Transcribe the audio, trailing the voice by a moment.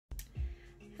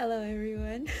Hello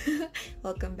everyone.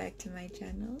 Welcome back to my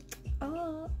channel.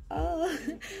 Oh,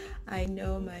 I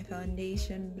know my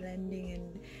foundation blending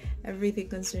and everything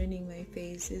concerning my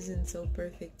face isn't so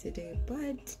perfect today,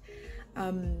 but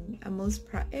I'm most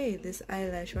proud. Hey, this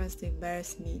eyelash wants to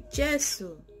embarrass me.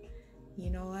 Jesu. You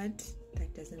know what?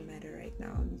 That doesn't matter right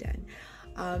now. I'm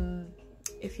done.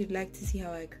 If you'd like to see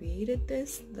how I created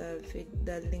this, the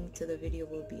link to the video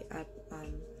will be up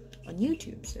on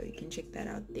YouTube, so you can check that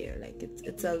out there. Like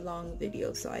it's a long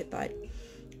video, so I thought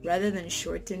rather than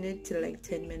shorten it to like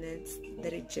 10 minutes,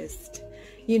 let it just,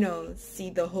 see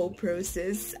the whole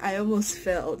process. I almost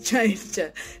fell trying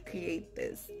to create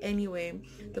this. Anyway,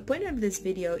 the point of this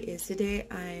video is today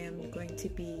I am going to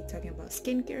be talking about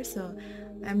skincare, so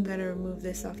I'm gonna remove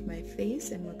this off my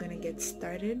face and we're gonna get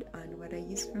started on what I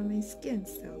use for my skin,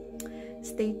 so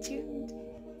stay tuned.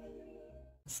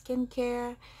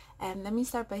 Skincare, and let me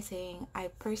start by saying I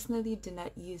personally do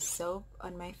not use soap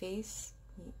on my face.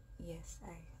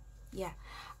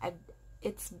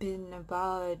 It's been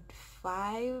about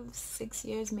 5-6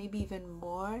 years, maybe even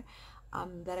more,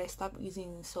 that I stopped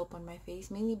using soap on my face,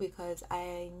 mainly because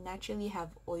I naturally have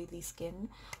oily skin,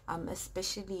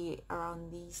 especially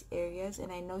around these areas,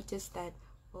 and I noticed that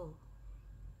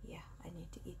I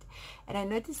need to eat. And I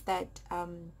noticed that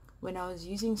when I was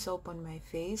using soap on my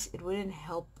face, it wouldn't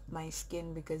help my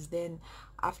skin, because then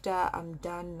after I'm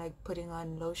done like putting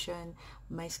on lotion,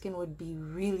 my skin would be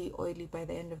really oily by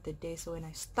the end of the day. So when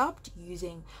I stopped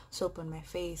using soap on my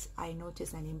face, I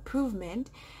noticed an improvement.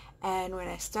 And when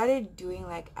I started doing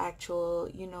like actual,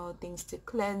 things to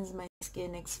cleanse my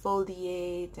skin,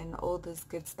 exfoliate and all this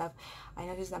good stuff, I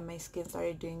noticed that my skin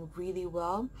started doing really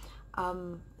well.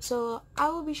 So I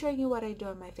will be showing you what I do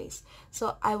on my face.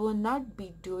 So I will not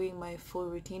be doing my full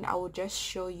routine. I will just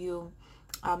show you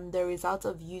the results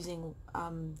of using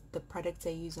the products I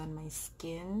use on my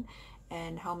skin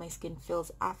and how my skin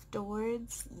feels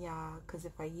afterwards. Because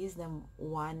if I use them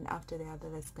one after the other,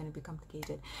 that's going to be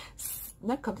complicated.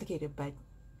 Not complicated, but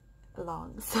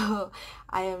long. So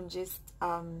I am just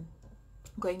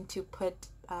going to put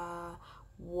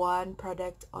one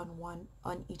product on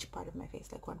each part of my face,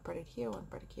 like one product here, one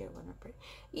product here, one product.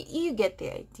 You get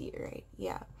the idea, right?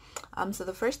 So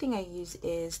the first thing I use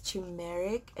is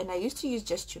turmeric, and I used to use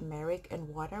just turmeric and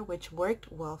water, which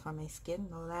worked well for my skin,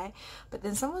 no lie. But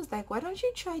then someone was like, why don't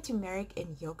you try turmeric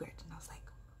and yogurt? And I was like,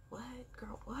 what,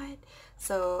 girl, what?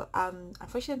 So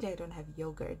unfortunately I don't have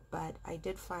yogurt, but I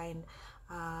did find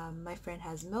my friend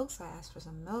has milk, so I asked for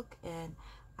some milk, and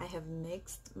I have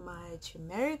mixed my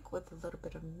turmeric with a little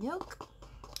bit of milk.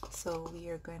 So we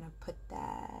are going to put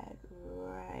that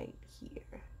right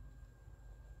here.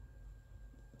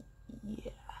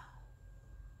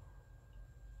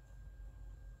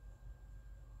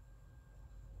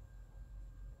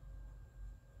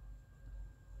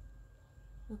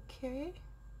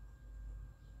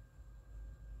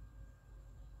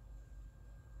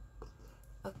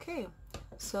 Okay,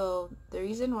 so the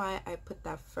reason why I put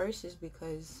that first is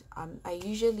because I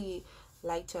usually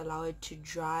like to allow it to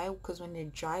dry, because when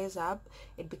it dries up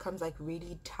it becomes like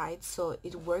really tight. So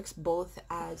it works both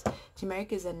as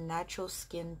turmeric is a natural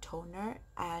skin toner,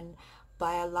 and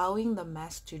by allowing the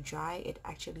mask to dry, it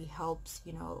actually helps,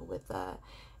 with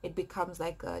it becomes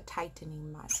like a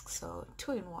tightening mask. So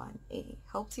 2-in-1. It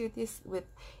helps you with this, with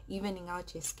evening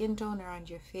out your skin tone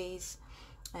around your face,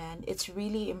 and it's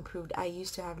really improved. I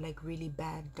used to have like really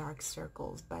bad dark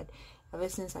circles, but ever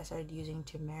since I started using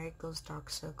turmeric, those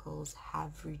dark circles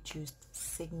have reduced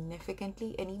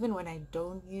significantly. And even when I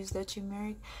don't use the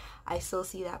turmeric, I still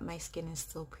see that my skin is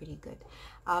still pretty good.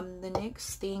 The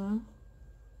next thing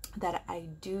that I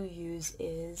do use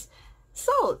is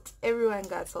salt. Everyone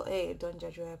got salt. Hey, don't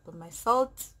judge where I put my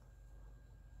salt.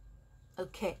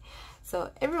 Okay,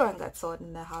 so everyone got salt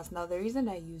in the house. Now the reason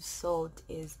I use salt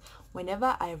is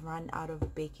whenever I run out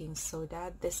of baking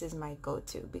soda, this is my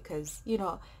go-to, because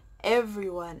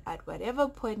everyone at whatever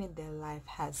point in their life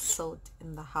has salt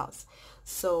in the house.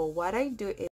 So what I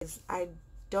do is I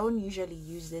don't usually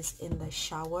use this in the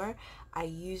shower. I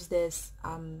use this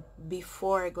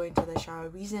before I go into the shower.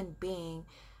 Reason being,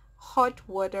 hot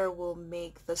water will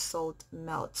make the salt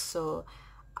melt. So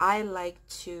I like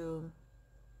to,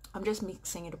 I'm just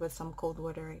mixing it with some cold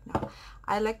water right now.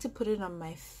 I like to put it on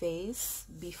my face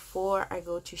before I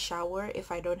go to shower if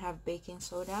I don't have baking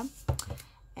soda,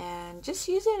 and just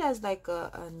use it as like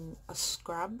a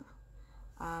scrub.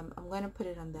 I'm going to put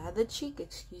it on the other cheek.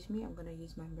 Excuse me, I'm going to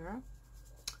use my mirror.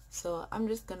 So I'm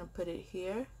just going to put it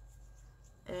here,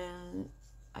 and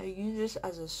I use this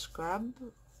as a scrub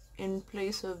in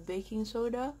place of baking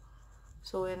soda.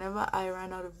 So whenever I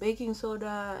run out of baking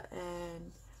soda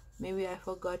and maybe I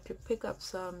forgot to pick up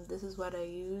some. This is what I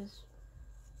use.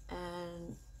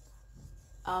 And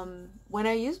when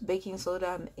I use baking soda,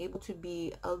 I'm able to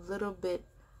be a little bit,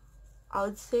 I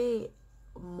would say,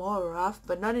 more rough,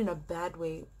 but not in a bad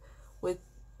way. With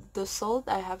the salt,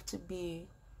 I have to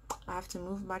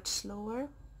move much slower,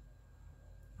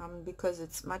 because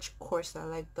it's much coarser.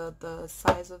 Like the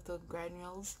size of the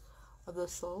granules of the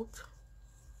salt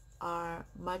are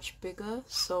much bigger,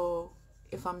 so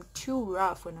if I'm too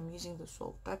rough when I'm using the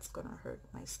salt, that's gonna hurt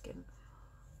my skin.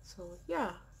 So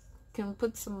yeah, can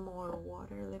put some more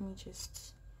water. Let me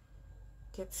just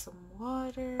get some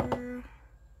water. And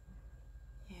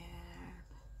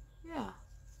yeah,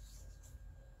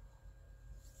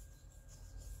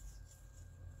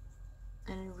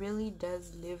 and it really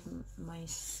does leave my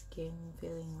skin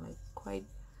feeling like quite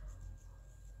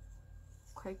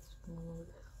smooth.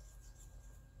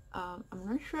 I'm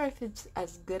not sure if it's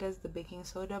as good as the baking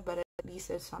soda, but at least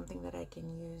it's something that I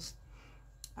can use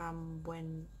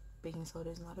when baking soda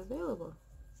is not available.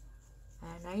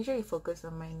 And I usually focus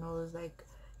on my nose, like,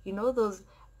 you know, those,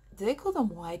 do they call them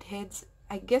whiteheads?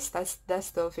 I guess that's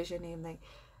the official name. Like,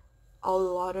 a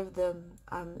lot of them,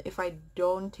 if I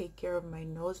don't take care of my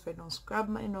nose, if I don't scrub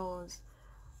my nose,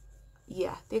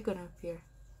 yeah, they're gonna appear,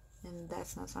 and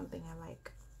that's not something I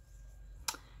like.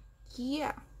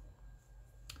 Yeah,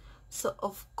 so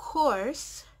of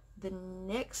course the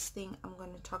next thing I'm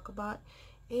going to talk about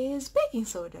is baking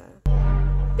soda.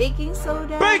 Baking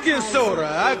soda.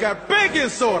 I got baking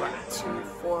soda.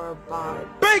 For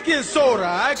about Baking soda.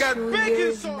 I got 2 baking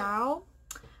years soda. now.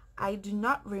 I do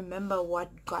not remember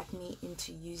what got me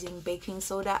into using baking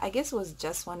soda. I guess it was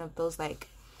just one of those, like,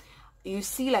 you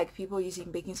see like people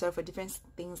using baking soda for different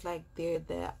things, like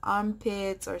their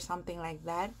armpits or something like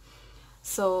that.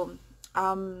 So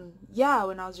yeah,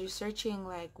 when I was researching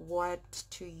like what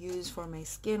to use for my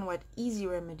skin, what easy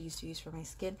remedies to use for my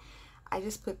skin, I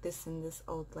just put this in this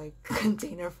old like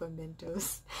container for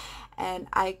Mentos, and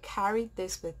I carried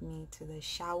this with me to the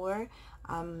shower.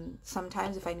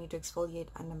 Sometimes if I need to exfoliate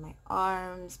under my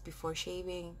arms before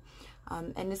shaving,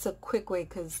 and it's a quick way,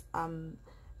 because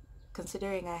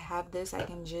considering I have this, I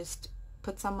can just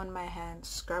put some on my hand,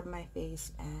 scrub my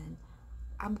face, and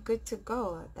I'm good to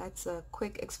go. That's a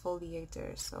quick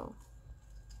exfoliator. So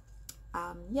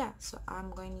yeah, so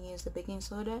I'm going to use the baking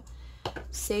soda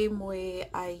same way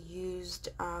I used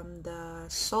the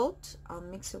salt. I'll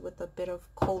mix it with a bit of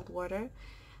cold water.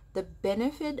 The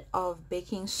benefit of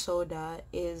baking soda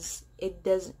is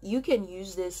you can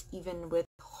use this even with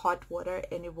hot water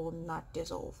and it will not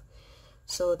dissolve.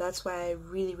 So that's why I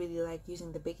really like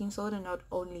using the baking soda. Not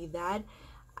only that,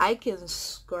 I can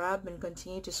scrub and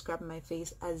continue to scrub my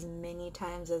face as many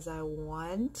times as I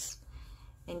want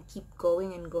and keep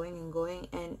going and going and going,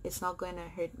 and it's not going to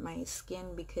hurt my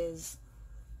skin, because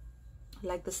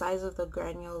like the size of the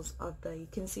granules of you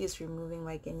can see it's removing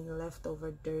like any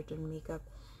leftover dirt and makeup.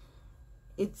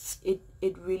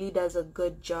 It really does a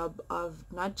good job of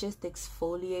not just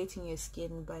exfoliating your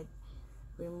skin, but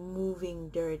removing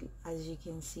dirt. As you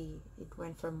can see, it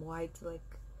went from white to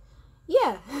like,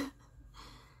 yeah.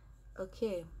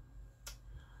 Okay,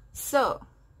 so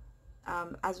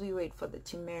as we wait for the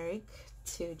turmeric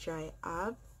to dry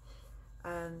up,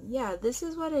 yeah, this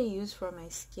is what I use for my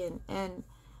skin. And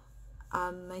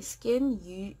my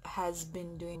skin has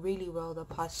been doing really well the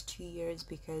past 2 years,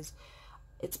 because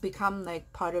it's become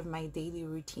like part of my daily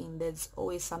routine. There's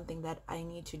always something that I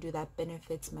need to do that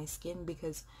benefits my skin,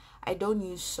 because I don't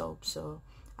use soap, so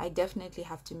I definitely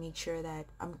have to make sure that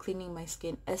I'm cleaning my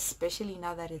skin, especially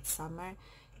now that it's summer.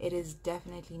 It is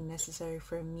definitely necessary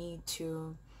for me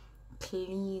to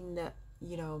clean,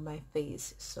 you know, my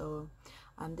face. So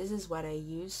this is what I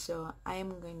use. So I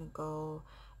am going to go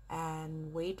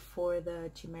and wait for the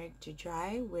turmeric to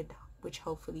dry, which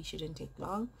hopefully shouldn't take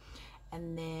long,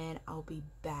 and then I'll be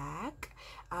back.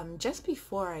 Just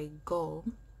before I go,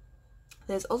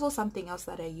 there's also something else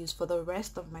that I use for the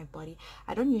rest of my body.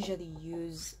 I don't usually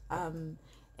use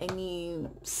any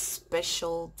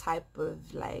special type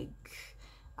of like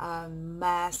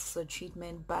masks or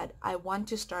treatment, but I want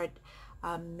to start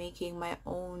making my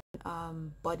own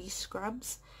body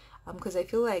scrubs, because I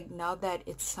feel like now that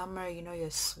it's summer, you know, you're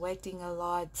sweating a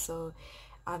lot, so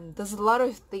there's a lot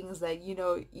of things that, you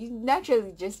know, you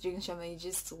naturally just during summer you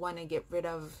just want to get rid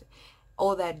of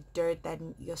all that dirt that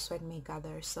your sweat may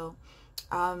gather. So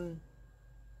right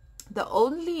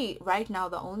now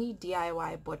the only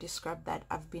DIY body scrub that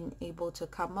I've been able to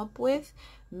come up with,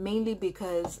 mainly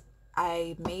because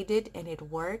I made it and it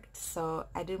worked, so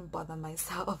I didn't bother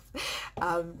myself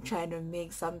trying to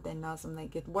make something else. I'm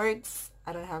like, it works,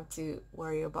 I don't have to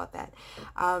worry about that.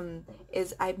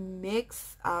 Is I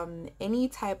mix any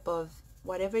type of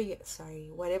whatever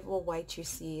whatever white you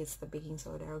see, it's the baking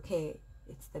soda. Okay,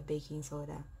 it's the baking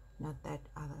soda, not that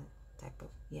other type of,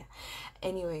 yeah.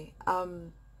 Anyway,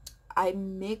 I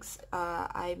mix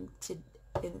I'm to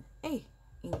in hey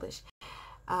English.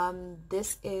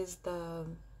 This is the,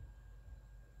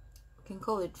 can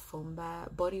call it foam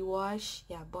bath, body wash.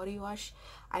 Yeah, body wash.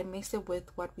 I mix it with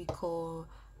what we call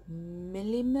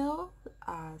meal.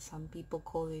 Some people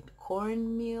call it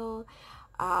cornmeal.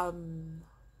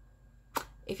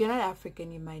 If you're not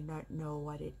African, you might not know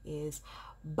what it is,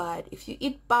 but if you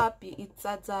eat pap, you eat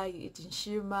sadza, you eat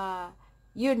nshima,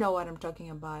 you know what I'm talking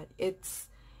about. It's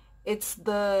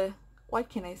the, what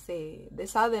can I say, the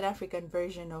Southern African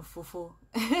version of fufu.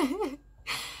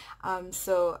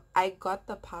 So I got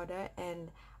the powder,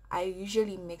 and I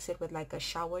usually mix it with like a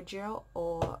shower gel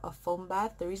or a foam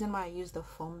bath. The reason why I use the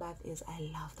foam bath is I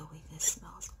love the way this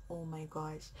smells. Oh my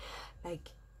gosh, like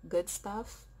good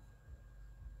stuff.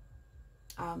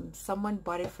 Someone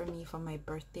bought it for me for my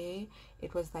birthday.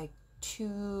 It was like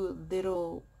 2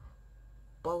 little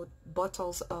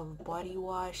bottles of body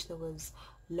wash. There was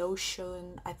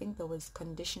lotion, I think there was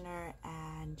conditioner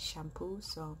and shampoo,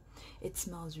 so it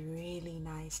smells really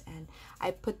nice. And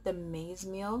I put the maize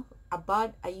meal,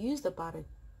 I used about a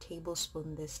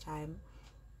tablespoon this time,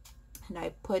 and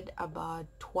I put about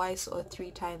 2 or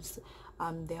 3 times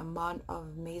the amount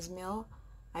of maize meal.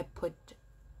 I put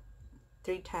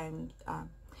 3 times,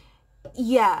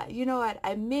 yeah, you know what,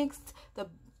 I mixed the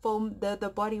foam,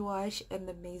 the body wash and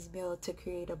the maize meal to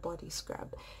create a body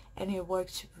scrub, and it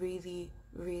worked really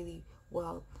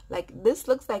well. Like, this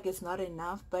looks like it's not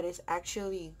enough, but it's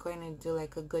actually going to do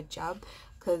like a good job,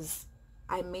 because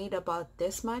I made about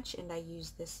this much and I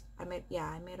used this, I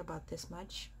made about this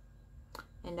much,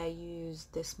 and I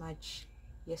used this much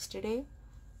yesterday,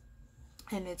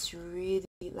 and it's really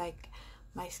like,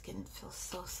 my skin feels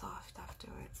so soft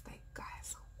afterwards, like,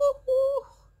 guys, woohoo!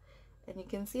 And you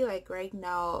can see, like, right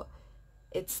now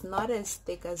it's not as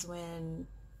thick as when,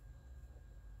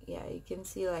 yeah, you can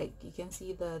see, like, you can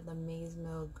see the maize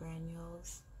meal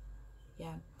granules.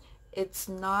 Yeah, it's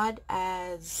not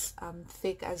as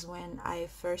thick as when I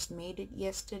first made it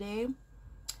yesterday.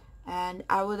 And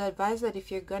I would advise that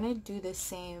if you're gonna do the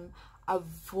same,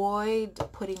 avoid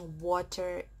putting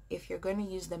water. If you're going to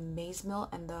use the maize meal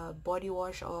and the body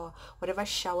wash or whatever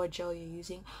shower gel you're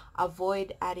using,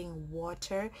 avoid adding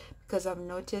water, because I've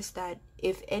noticed that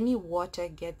if any water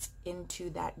gets into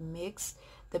that mix,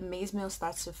 the maize meal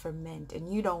starts to ferment,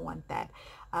 and you don't want that.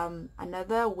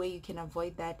 Another way you can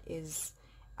avoid that is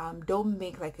don't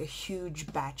make like a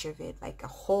huge batch of it, like a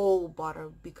whole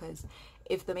bottle, because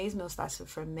if the maize meal starts to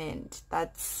ferment,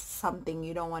 that's something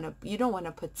you don't want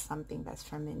to put something that's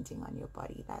fermenting on your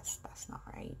body. That's not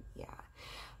right. Yeah,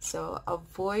 so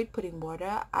avoid putting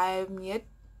water.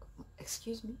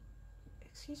 Excuse me,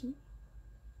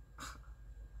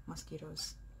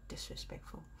 mosquitoes,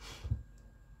 disrespectful.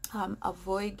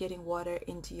 Avoid getting water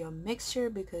into your mixture,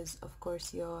 because of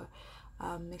course your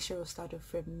mixture will start to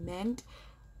ferment.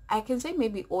 I can say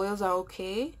maybe oils are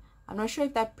okay. I'm not sure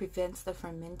if that prevents the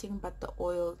fermenting, but the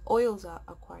oils are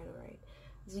quite alright.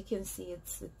 As you can see,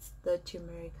 it's the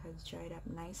turmeric has dried up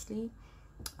nicely.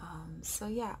 So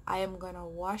yeah, I am gonna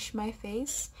wash my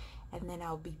face, and then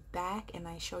I'll be back and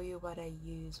I show you what I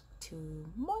use to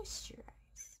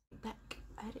moisturize. Back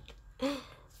at it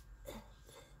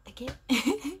again.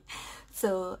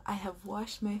 So I have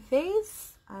washed my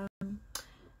face.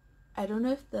 I don't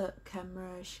know if the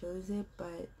camera shows it,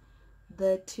 but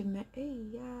the turmeric, hey,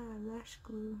 yeah, lash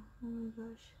glue, oh my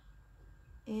gosh.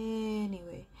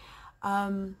 Anyway,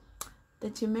 the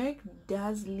turmeric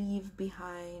does leave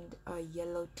behind a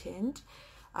yellow tint.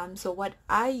 So what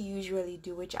I usually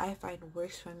do, which I find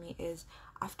works for me, is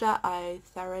after I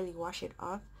thoroughly wash it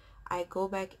off, I go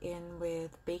back in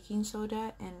with baking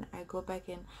soda, and I go back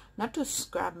in not to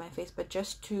scrub my face, but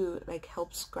just to like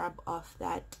help scrub off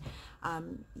that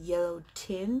yellow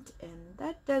tint, and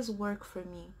that does work for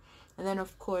me. And then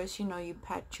of course, you know, you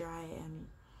pat dry, and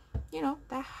you know,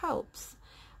 that helps.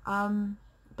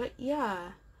 But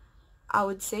yeah, I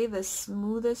would say the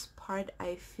smoothest part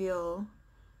I feel,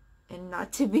 and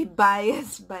not to be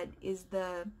biased, but is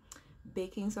the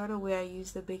baking soda, where I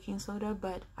use the baking soda.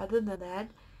 But other than that,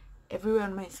 everywhere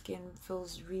on my skin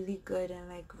feels really good, and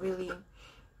like really,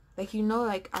 like, you know,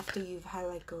 like after you've had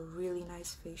like a really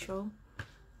nice facial,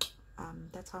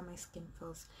 that's how my skin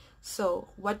feels. So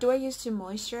what do I use to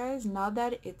moisturize now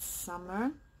that it's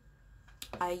summer?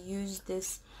 I use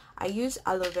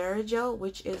aloe vera gel,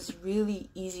 which is really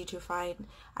easy to find.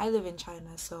 I live in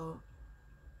China, so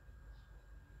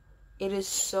it is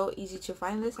so easy to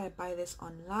find this. I buy this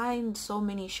online. So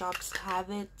many shops have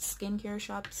it, skincare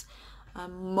shops.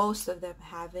 Most of them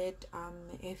have it.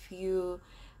 If you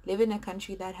live in a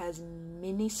country that has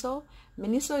Miniso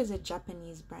is a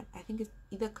Japanese brand. I think it's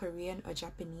either Korean or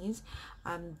Japanese.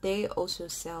 They also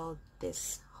sell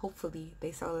this. Hopefully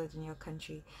they sell it in your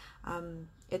country.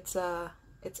 It's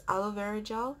aloe vera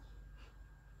gel,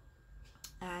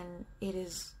 and it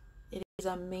is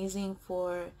amazing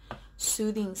for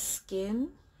soothing skin.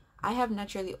 I have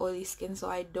naturally oily skin, so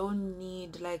I don't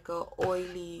need like a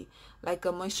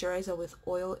moisturizer with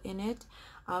oil in it.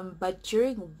 But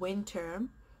during winter,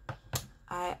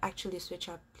 I actually switch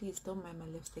up. Please don't mind my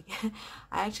lipstick.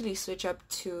 I actually switch up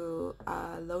to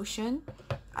lotion.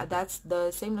 That's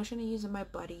the same lotion I use on my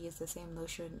body is the same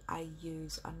lotion I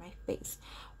use on my face,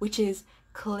 which is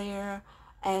clear.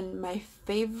 And my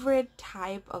favorite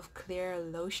type of clear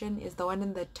lotion is the one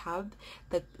in the tub.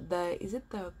 Is it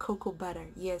the cocoa butter?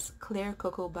 Yes, clear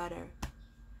cocoa butter.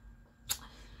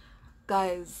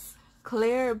 Guys,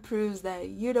 Claire proves that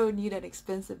you don't need an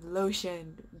expensive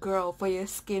lotion, girl, for your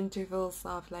skin to feel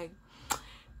soft. Like,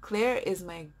 Claire is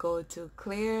my go-to.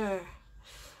 Claire,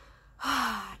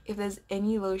 if there's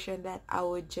any lotion that I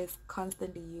would just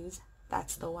constantly use,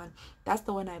 that's the one. That's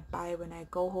the one I buy when I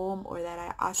go home, or that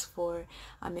I ask for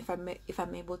if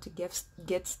I'm able to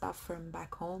get stuff from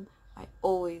back home. I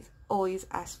always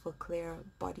ask for Clear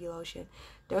body lotion.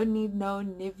 Don't need no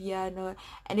Nivea, no.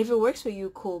 And if it works for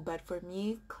you, cool, but for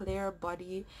me, Clear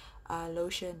body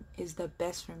lotion is the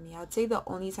best for me. I would say the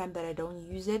only time that I don't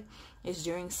use it is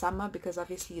during summer, because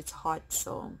obviously it's hot,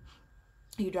 so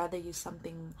you'd rather use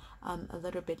something a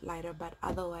little bit lighter. But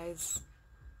otherwise,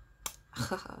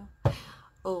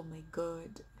 oh my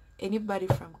god, anybody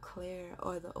from Clear,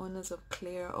 or the owners of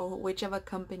Clear, or whichever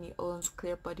company owns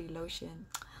Clear body lotion,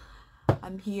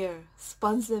 I'm here.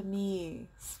 Sponsor me.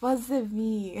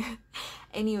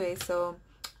 Anyway, so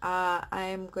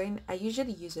I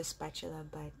usually use a spatula,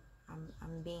 but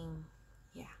I'm being,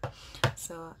 yeah,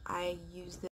 so I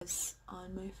use this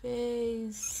on my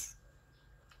face.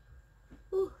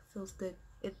 Ooh, feels good.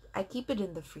 I keep it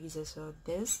in the freezer, so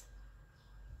this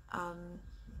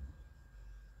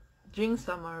during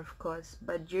summer, of course,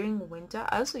 but during winter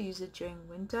I also use it. During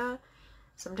winter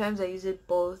sometimes I use it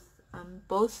both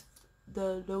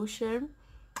the lotion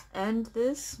and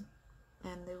this,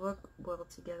 and they work well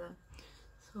together.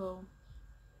 So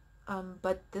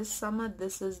but this summer,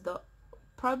 this is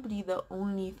probably the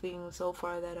only thing so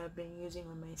far that I've been using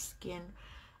on my skin,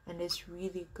 and it's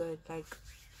really good. Like,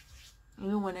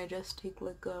 even when I just take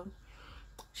like a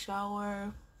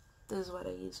shower, this is what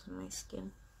I use on my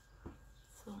skin.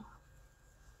 So,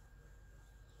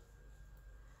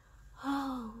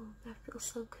 oh, that feels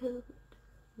so good.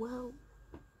 Wow.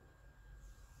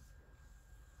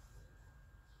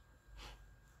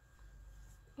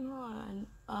 And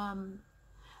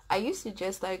I used to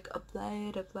just like apply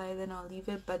it, then I'll leave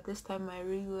it, but this time I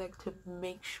really like to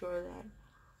make sure that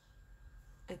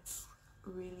it's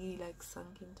really like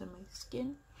sunk into my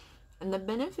skin. And the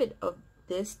benefit of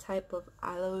this type of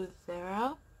aloe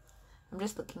vera, I'm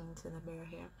just looking into the mirror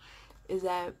here, is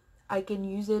that I can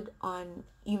use it on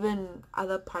even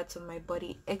other parts of my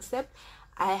body, except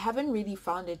I haven't really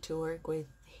found it to work with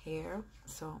hair,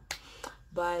 so,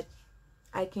 but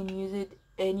I can use it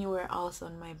anywhere else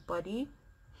on my body.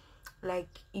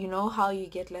 Like, you know how you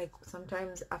get like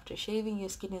sometimes after shaving your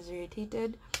skin is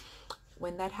irritated?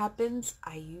 When that happens,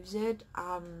 I use it.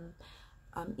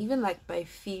 Even like my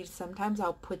feet, sometimes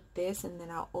I'll put this, and then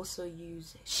I'll also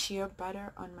use shea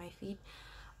butter on my feet.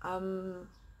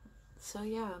 So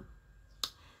yeah,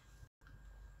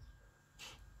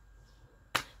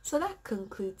 so that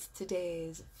concludes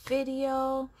today's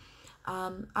video.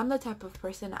 I'm the type of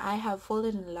person, I have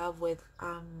fallen in love with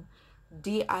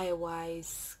DIY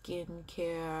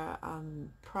skincare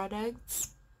products.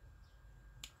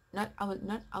 I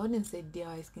wouldn't say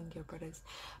DIY skincare products,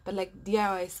 but like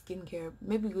DIY skincare,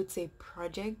 maybe we would say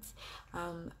projects.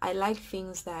 I like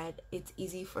things that it's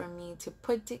easy for me to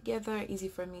put together, easy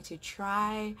for me to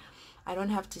try. I don't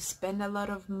have to spend a lot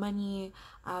of money,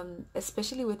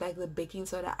 especially with like the baking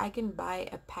soda. I can buy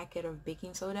a packet of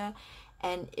baking soda,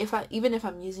 and even if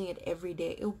I'm using it every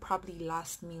day, it will probably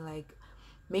last me like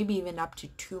maybe even up to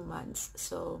 2 months.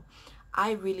 So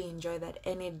I really enjoy that,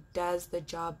 and it does the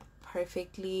job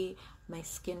perfectly. My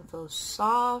skin feels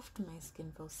soft, my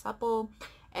skin feels supple,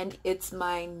 and it's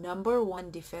my number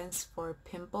one defense for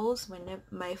pimples. When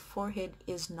my forehead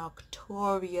is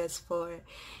notorious for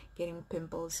getting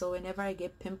pimples, so whenever I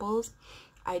get pimples,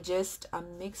 I just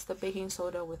mix the baking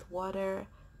soda with water,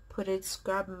 put it,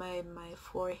 scrub my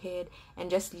forehead, and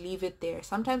just leave it there.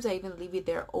 Sometimes I even leave it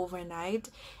there overnight,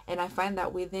 and I find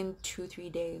that within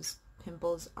 2-3 days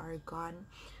pimples are gone.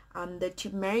 The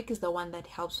turmeric is the one that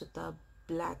helps with the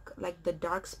black, like the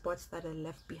dark spots that are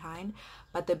left behind,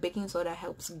 but the baking soda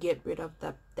helps get rid of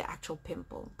the actual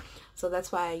pimple. So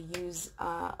that's why I use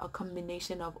a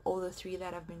combination of all the three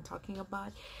that I've been talking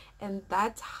about, and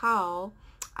that's how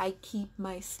I keep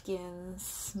my skin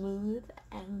smooth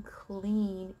and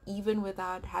clean, even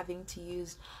without having to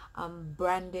use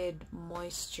branded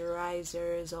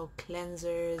moisturizers or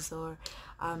cleansers or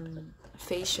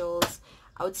facials.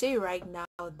 I would say right now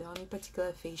the only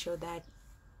particular facial that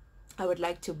I would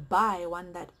like to buy,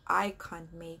 one that I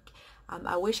can't make.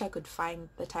 I wish I could find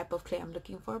the type of clay I'm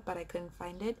looking for, but I couldn't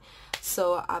find it.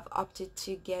 So I've opted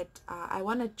to get, I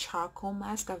want a charcoal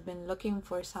mask. I've been looking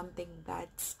for something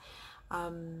that's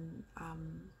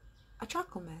a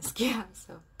charcoal mask. Yeah,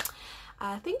 so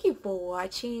thank you for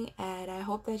watching, and I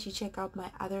hope that you check out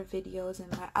my other videos and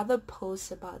my other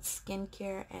posts about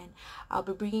skincare, and I'll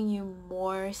be bringing you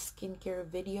more skincare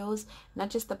videos, not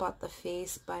just about the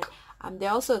face, but there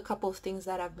are also a couple of things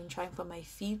that I've been trying for my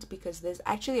feet, because there's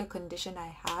actually a condition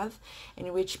I have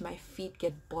in which my feet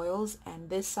get boils, and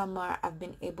this summer I've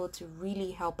been able to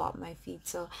really help out my feet,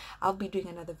 so I'll be doing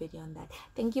another video on that.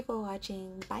 Thank you for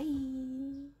watching.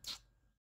 Bye.